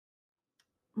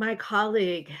my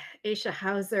colleague, Aisha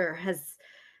Hauser,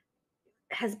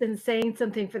 has been saying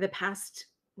something for the past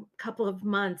couple of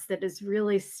months that has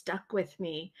really stuck with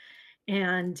me.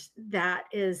 And that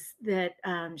is that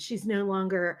she's no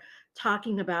longer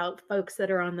talking about folks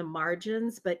that are on the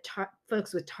margins, but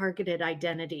folks with targeted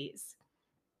identities.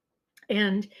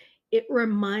 And it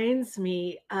reminds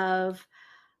me of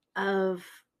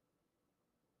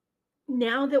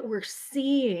now that we're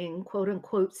seeing, quote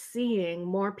unquote, seeing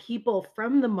more people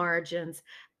from the margins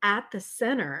at the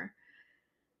center,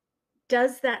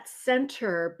 does that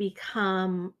center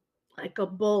become like a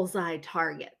bullseye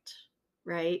target,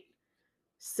 right?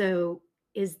 So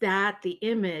is that the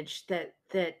image that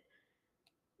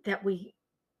we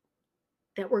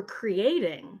that we're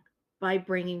creating by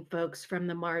bringing folks from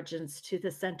the margins to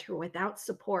the center without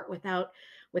support, without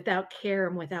care,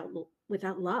 and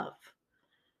without love,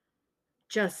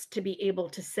 just to be able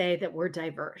to say that we're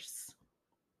diverse,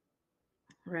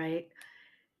 right?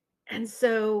 And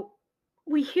so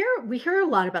we hear a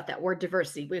lot about that word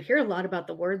diversity. We hear a lot about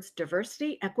the words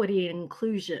diversity, equity, and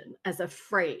inclusion as a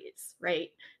phrase right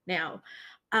now.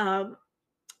 Um,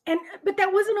 and but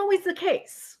that wasn't always the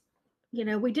case.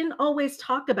 We didn't always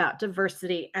talk about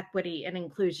diversity, equity, and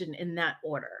inclusion in that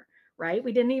order, right?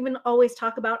 We didn't even always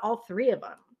talk about all three of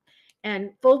them.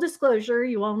 And full disclosure,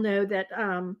 you all know that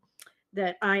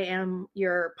I am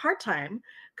your part-time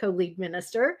co-lead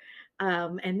minister.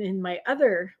 And in my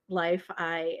other life,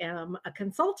 I am a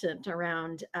consultant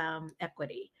around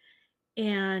equity.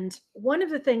 And one of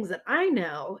the things that I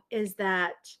know is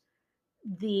that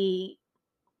the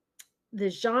the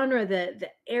genre, the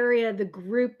area, the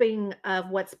grouping of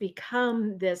what's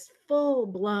become this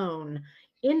full-blown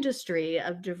industry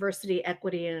of diversity,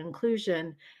 equity, and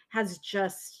inclusion has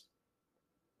just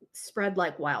spread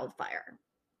like wildfire.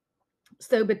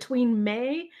 So between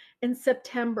May and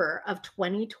September of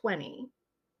 2020,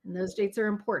 and those dates are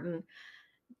important,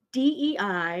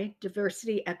 DEI,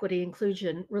 diversity, equity,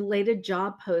 inclusion related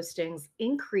job postings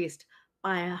increased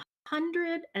by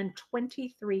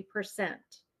 123%.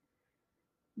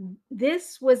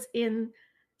 This was in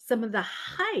some of the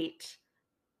height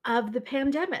of the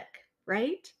pandemic,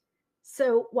 right?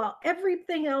 So while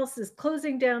everything else is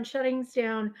closing down, shutting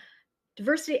down,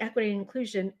 diversity, equity, and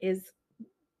inclusion is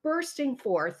bursting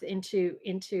forth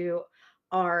into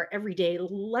our everyday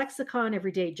lexicon,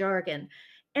 everyday jargon.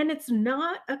 And it's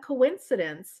not a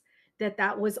coincidence that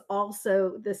that was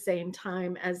also the same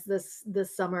time as the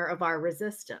summer of our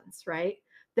resistance, right?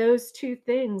 Those two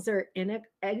things are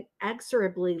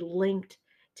inexorably linked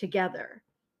together.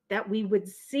 That we would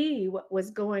see what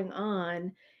was going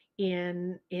on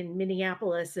in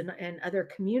Minneapolis and other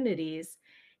communities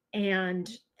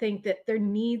and think that there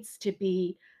needs to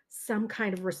be some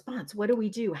kind of response. What do we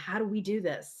do? How do we do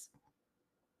this?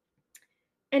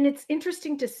 And it's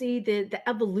interesting to see the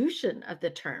evolution of the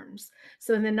terms.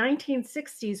 So in the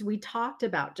 1960s, we talked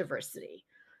about diversity.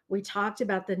 We talked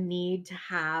about the need to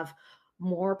have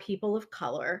more people of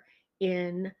color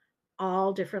in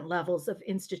all different levels of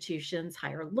institutions,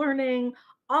 higher learning,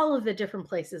 all of the different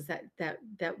places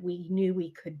that we knew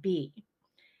we could be.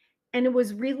 And it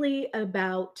was really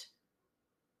about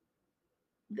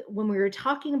when we were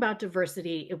talking about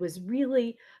diversity, it was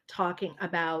really talking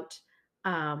about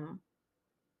um,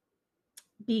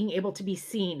 being able to be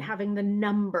seen, having the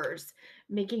numbers,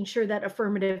 making sure that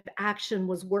affirmative action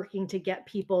was working to get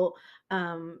people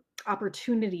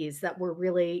opportunities that were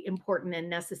really important and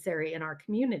necessary in our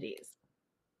communities.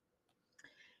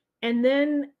 And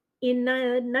then in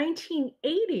the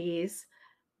 1980s,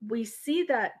 we see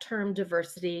that term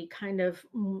diversity kind of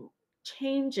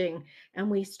changing, and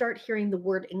we start hearing the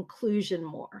word inclusion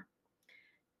more.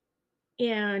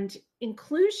 And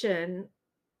inclusion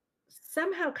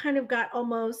somehow kind of got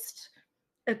almost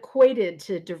equated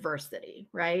to diversity,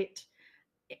 right?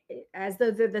 As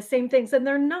though they're the same things, and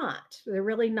they're not. They're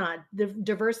really not. The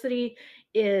diversity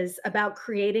is about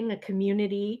creating a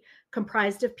community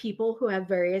comprised of people who have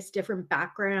various different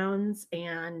backgrounds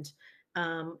and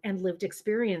lived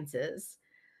experiences.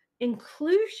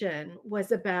 Inclusion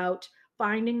was about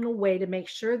finding a way to make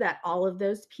sure that all of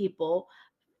those people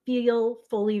feel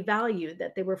fully valued,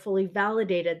 that they were fully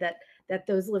validated, that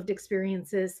those lived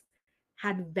experiences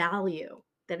had value,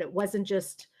 that it wasn't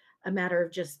just a matter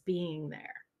of just being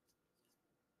there.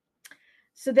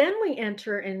 So then we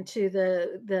enter into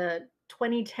the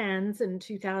 2010s and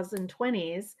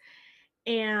 2020s,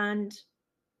 and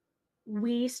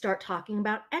we start talking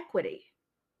about equity.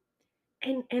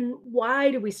 And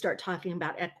why do we start talking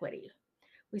about equity?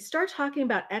 We start talking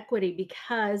about equity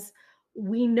because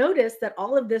we notice that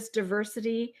all of this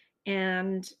diversity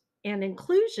and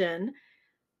inclusion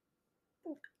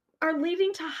are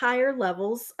leading to higher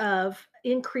levels of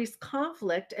increased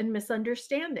conflict and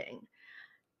misunderstanding.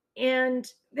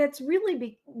 And that's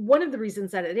really one of the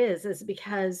reasons that it is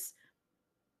because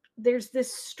there's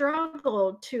this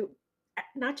struggle to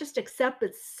not just accept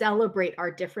but celebrate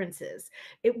our differences.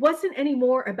 It wasn't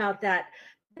anymore about that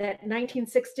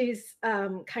 1960s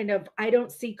kind of I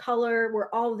don't see color, we're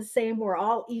all the same, we're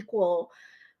all equal.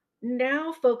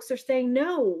 Now folks are saying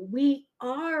no, we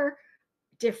are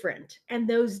different and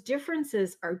those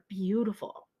differences are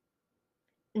beautiful.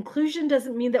 Inclusion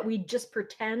doesn't mean that we just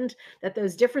pretend that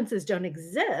those differences don't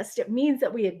exist. It means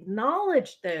that we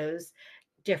acknowledge those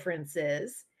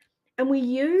differences and we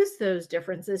use those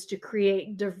differences to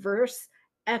create diverse,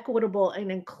 equitable,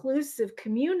 and inclusive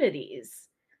communities,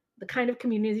 the kind of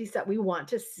communities that we want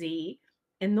to see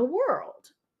in the world.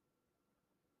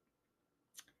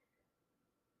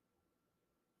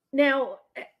 Now,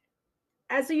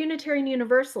 as a Unitarian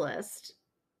Universalist,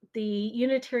 the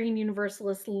Unitarian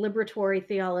Universalist liberatory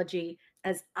theology,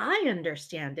 as I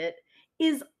understand it,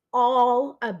 is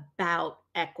all about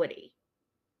equity.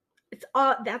 It's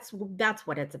all that's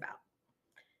what it's about.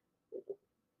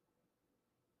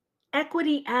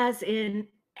 Equity as in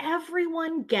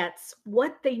everyone gets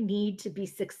what they need to be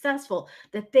successful,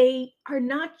 that they are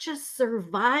not just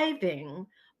surviving,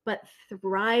 but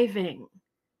thriving.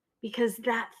 Because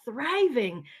that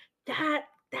thriving, that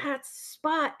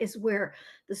spot is where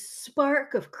the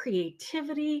spark of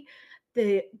creativity,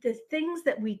 the things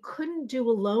that we couldn't do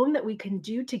alone that we can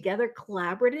do together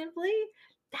collaboratively,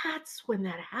 that's when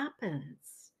that happens.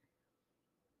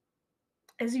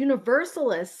 As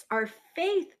universalists, our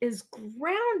faith is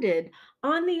grounded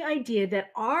on the idea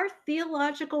that our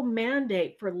theological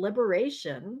mandate for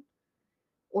liberation,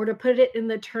 or to put it in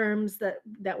the terms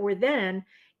that were then,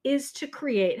 is to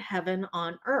create heaven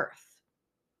on earth.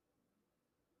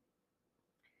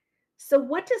 So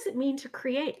what does it mean to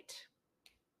create?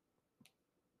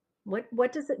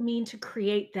 What does it mean to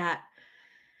create that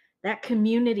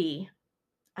community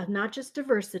of not just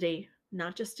diversity,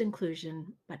 not just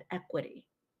inclusion, but equity?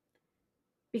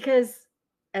 Because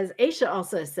as Aisha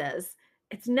also says,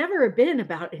 it's never been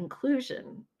about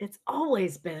inclusion. It's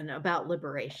always been about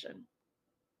liberation.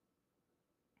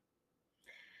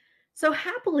 So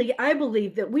happily, I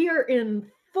believe that we are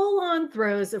in full-on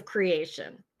throes of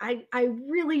creation. I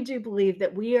really do believe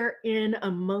that we are in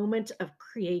a moment of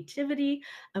creativity,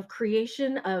 of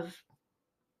creation, of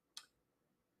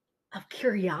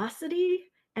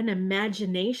curiosity and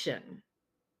imagination,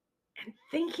 and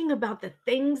thinking about the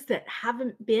things that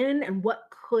haven't been and what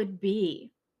could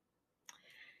be.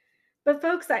 But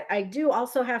folks, I do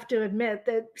also have to admit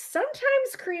that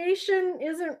sometimes creation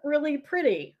isn't really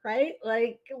pretty, right?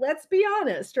 Like, let's be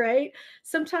honest, right?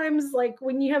 Sometimes, like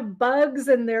when you have bugs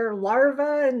and their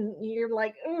larvae, and you're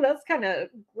like, oh, that's kind of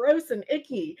gross and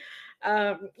icky.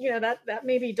 That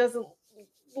maybe doesn't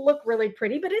look really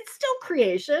pretty, but it's still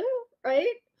creation,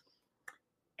 right?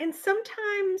 And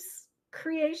sometimes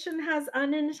creation has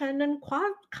unintended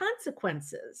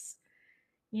consequences.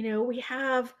 We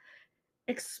have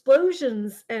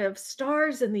explosions of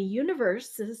stars in the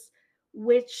universes,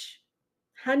 which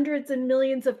hundreds and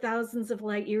millions of thousands of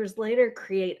light years later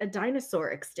create a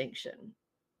dinosaur extinction.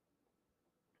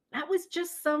 That was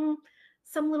just some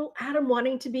little atom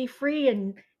wanting to be free,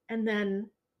 and then,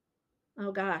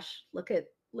 oh gosh, look at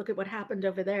what happened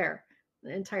over there.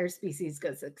 The entire species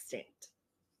goes extinct.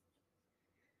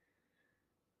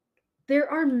 There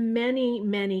are many,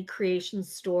 many creation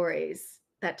stories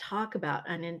that talk about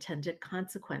unintended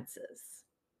consequences.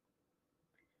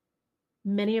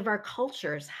 Many of our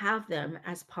cultures have them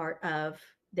as part of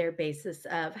their basis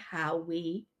of how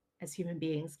we as human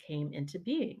beings came into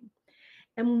being.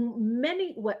 And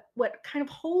what kind of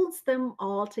holds them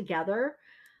all together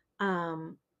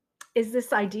um, is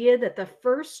this idea that the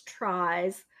first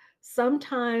tries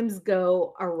sometimes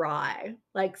go awry.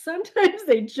 Like sometimes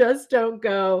they just don't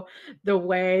go the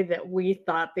way that we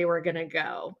thought they were going to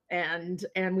go, and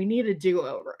we need a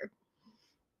do-over.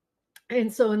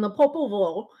 And so in the Popol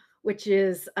Vuh, which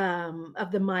is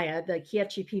of the Maya, the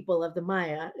Kiechi people of the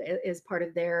Maya, is part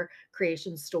of their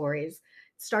creation stories.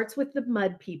 It starts with the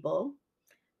mud people,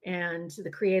 and the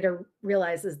creator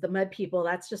realizes the mud people,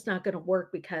 that's just not going to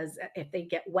work because if they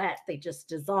get wet, they just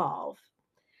dissolve.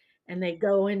 And they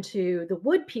go into the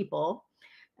wood people,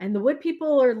 and the wood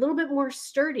people are a little bit more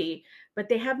sturdy, but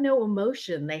they have no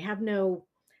emotion. They have no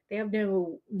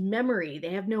memory.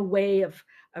 They have no way of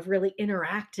really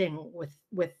interacting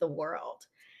with the world.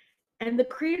 And the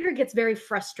creator gets very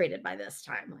frustrated by this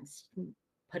time. Let's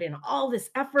put in all this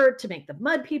effort to make the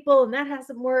mud people, and that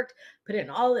hasn't worked. Put in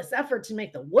all this effort to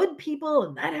make the wood people,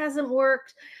 and that hasn't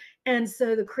worked. And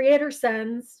so the creator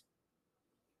sends,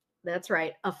 that's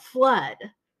right, a flood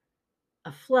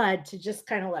to just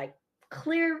kind of like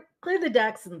clear the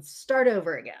decks and start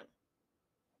over again.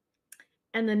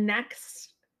 And the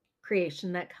next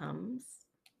creation that comes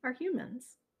are humans.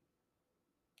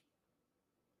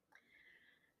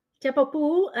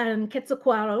 Tepopu and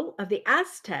Quetzalcoatl of the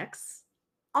Aztecs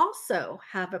also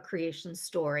have a creation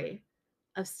story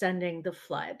of sending the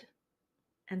flood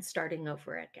and starting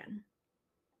over again.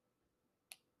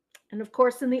 And of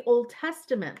course, in the Old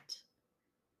Testament,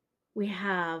 we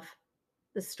have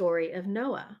the story of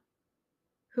Noah,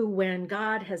 who, when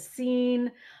God has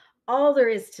seen all there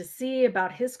is to see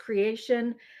about his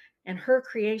creation and her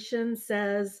creation,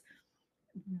 says,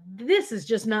 this is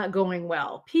just not going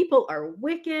well. People are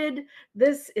wicked.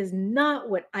 This is not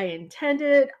what I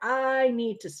intended. I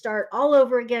need to start all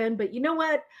over again. But you know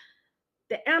what?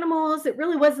 The animals, it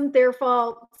really wasn't their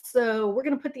fault. So we're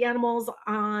going to put the animals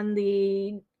on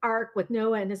the ark with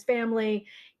Noah and his family.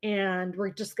 And we're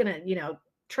just going to,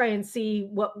 try and see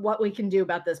what we can do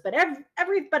about this. But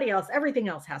everybody else, everything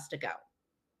else has to go.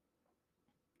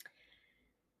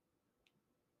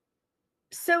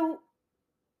 So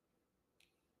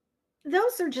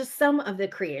those are just some of the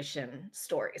creation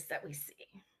stories that we see.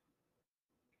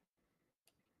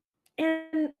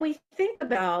 And we think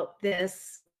about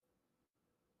this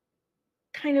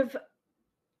kind of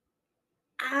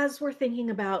as we're thinking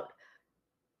about,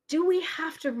 do we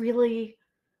have to really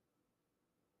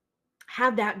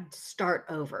have that start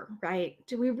over, right?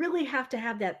 Do we really have to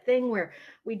have that thing where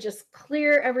we just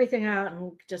clear everything out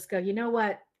and just go, you know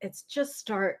what? Let's just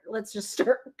start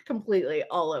completely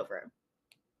all over.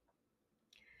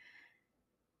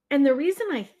 And the reason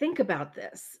I think about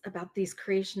this, about these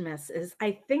creation myths, is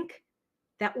I think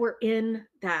that we're in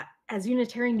that, as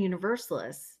Unitarian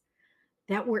Universalists,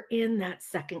 that we're in that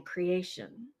second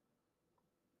creation.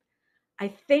 I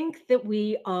think that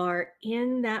we are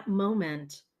in that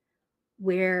moment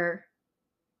where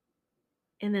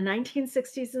in the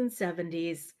 1960s and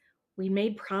 70s, we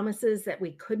made promises that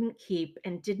we couldn't keep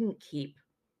and didn't keep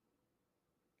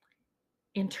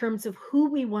in terms of who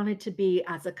we wanted to be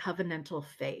as a covenantal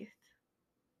faith.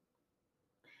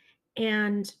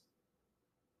 And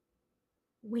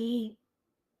we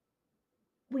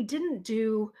didn't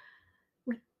do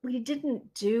we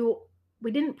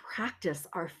didn't practice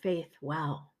our faith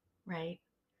well, right?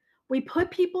 We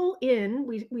put people in,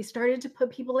 we started to put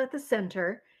people at the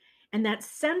center, and that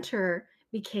center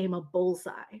became a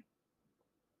bullseye.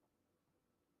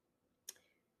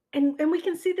 And we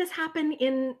can see this happen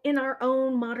in our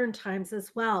own modern times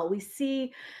as well. We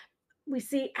see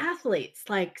athletes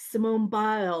like Simone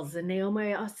Biles and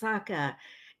Naomi Osaka,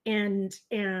 and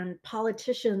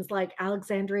politicians like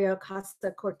Alexandria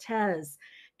Ocasio-Cortez,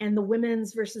 and the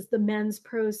women's versus the men's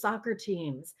pro soccer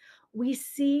teams. We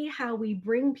see how we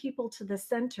bring people to the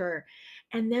center,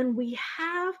 and then we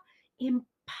have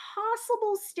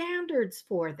impossible standards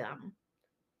for them.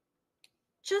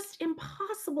 Just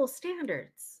impossible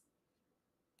standards.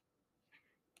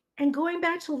 And going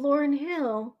back to Lauryn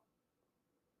Hill,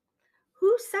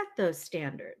 who set those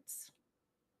standards?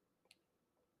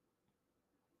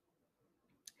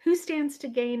 Who stands to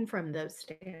gain from those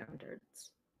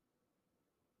standards?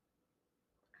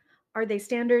 Are they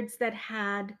standards that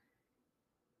had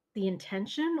the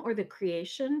intention or the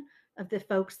creation of the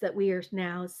folks that we are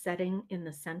now setting in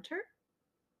the center?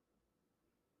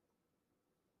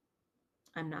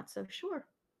 I'm not so sure.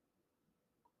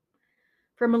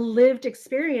 From a lived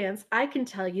experience, I can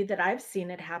tell you that I've seen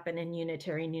it happen in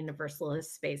Unitarian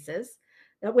Universalist spaces,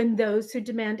 that when those who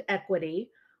demand equity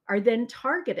are then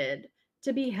targeted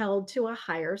to be held to a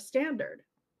higher standard.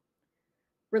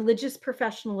 Religious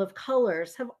professionals of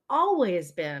colors have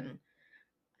always been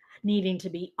needing to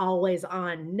be always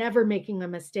on, never making a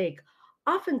mistake,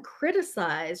 often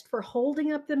criticized for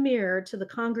holding up the mirror to the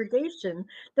congregation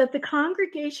that the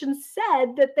congregation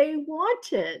said that they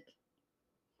wanted.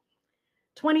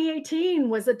 2018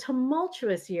 was a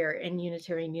tumultuous year in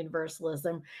Unitarian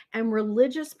Universalism, and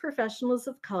religious professionals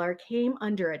of color came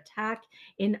under attack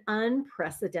in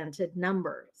unprecedented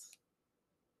numbers.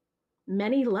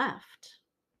 Many left.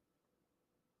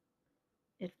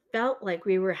 It felt like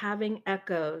we were having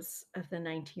echoes of the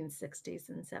 1960s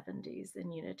and 70s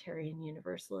in Unitarian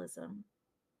Universalism.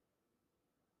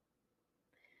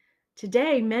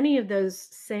 Today, many of those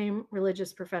same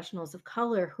religious professionals of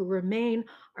color who remain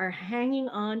are hanging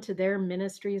on to their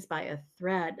ministries by a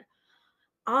thread,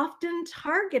 often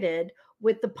targeted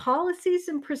with the policies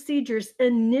and procedures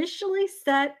initially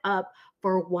set up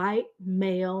for white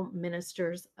male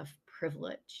ministers of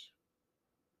privilege.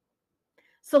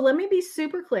 So let me be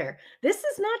super clear. This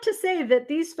is not to say that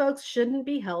these folks shouldn't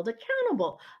be held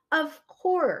accountable. Of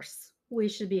course, we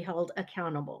should be held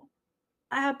accountable.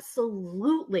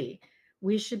 Absolutely,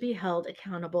 we should be held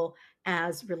accountable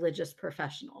as religious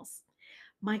professionals.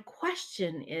 My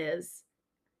question is,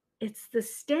 it's the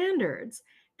standards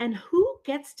and who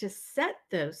gets to set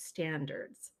those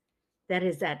standards that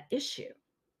is at issue.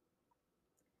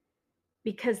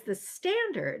 Because the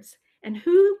standards and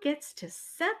who gets to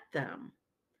set them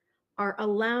are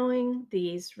allowing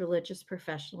these religious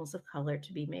professionals of color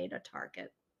to be made a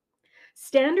target.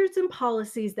 Standards and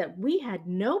policies that we had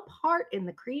no part in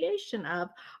the creation of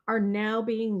are now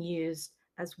being used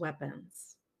as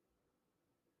weapons.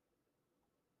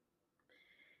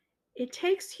 It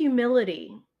takes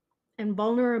humility and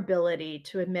vulnerability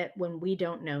to admit when we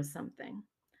don't know something.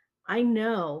 I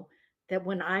know that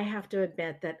when I have to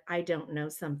admit that I don't know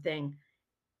something,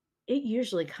 it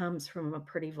usually comes from a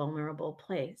pretty vulnerable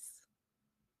place.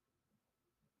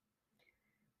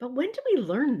 But when do we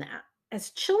learn that? As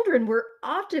children, we're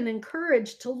often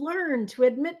encouraged to learn, to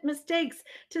admit mistakes,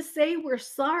 to say we're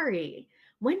sorry.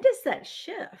 When does that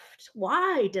shift?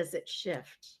 Why does it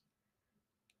shift?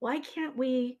 Why can't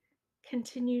we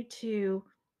continue to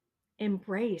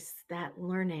embrace that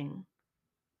learning,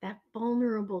 that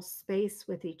vulnerable space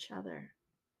with each other?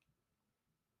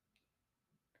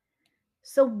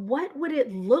 So, what would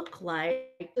it look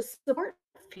like to support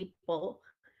people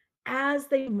as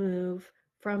they move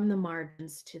from the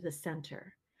margins to the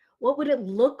center? What would it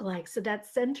look like so that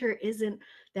center isn't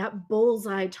that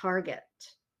bullseye target?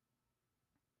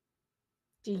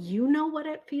 Do you know what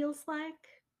it feels like?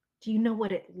 Do you know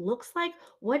what it looks like?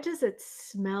 What does it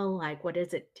smell like? What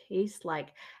does it taste like?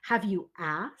 Have you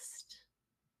asked?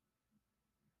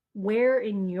 Where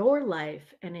in your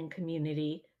life and in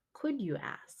community could you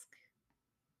ask?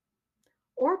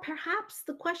 Or perhaps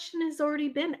the question has already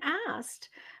been asked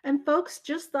and folks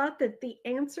just thought that the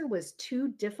answer was too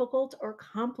difficult or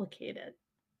complicated.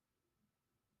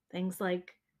 Things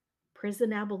like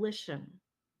prison abolition.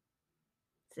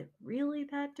 Is it really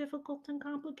that difficult and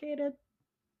complicated?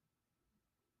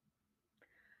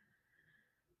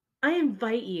 I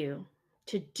invite you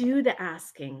to do the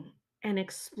asking and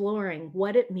exploring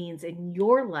what it means in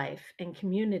your life and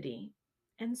community,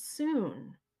 and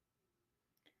soon.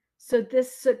 So,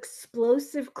 this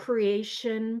explosive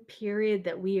creation period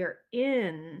that we are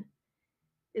in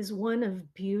is one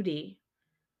of beauty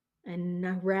and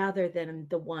rather than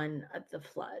the one of the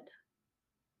flood.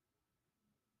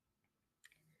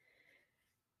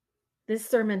 This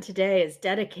sermon today is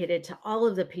dedicated to all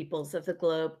of the peoples of the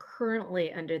globe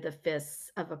currently under the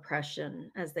fists of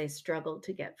oppression as they struggle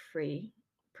to get free,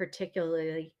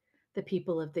 particularly the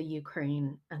people of the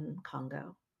Ukraine and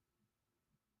Congo.